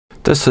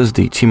This is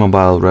the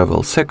T-MOBILE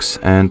Revvl 6,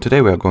 and today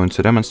we are going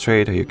to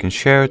demonstrate how you can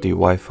share the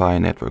Wi-Fi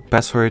network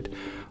password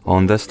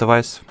on this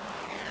device.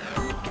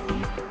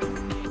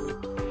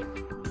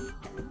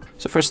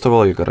 So first of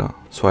all, you gotta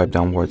swipe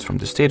downwards from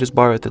the status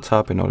bar at the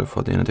top in order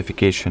for the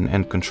notification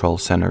and control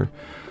center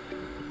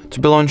to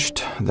be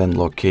launched. Then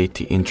locate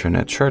the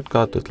internet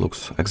shortcut that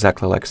looks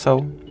exactly like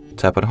so.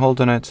 Tap and hold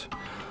on it.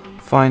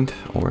 Find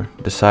or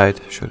decide,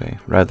 should I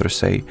rather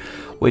say,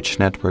 which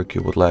network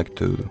you would like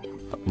to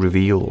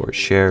reveal or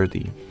share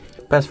the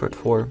password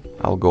for.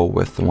 I'll go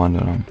with the one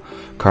that I'm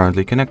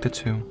currently connected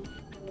to.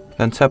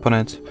 Then tap on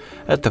it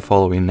at the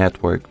following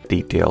network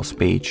details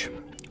page.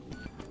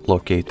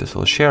 Locate this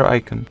little share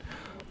icon,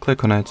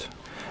 click on it,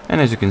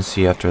 and as you can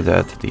see after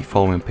that, the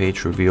following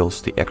page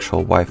reveals the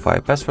actual Wi-Fi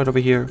password over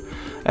here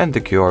and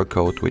the QR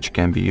code, which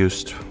can be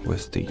used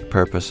with the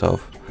purpose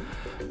of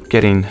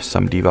getting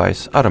some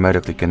device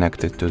automatically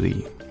connected to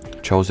the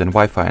chosen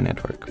Wi-Fi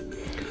network.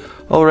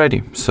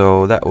 Alrighty,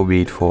 so that will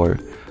be it for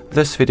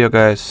this video,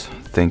 guys.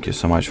 Thank you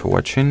so much for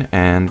watching,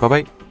 and bye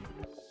bye.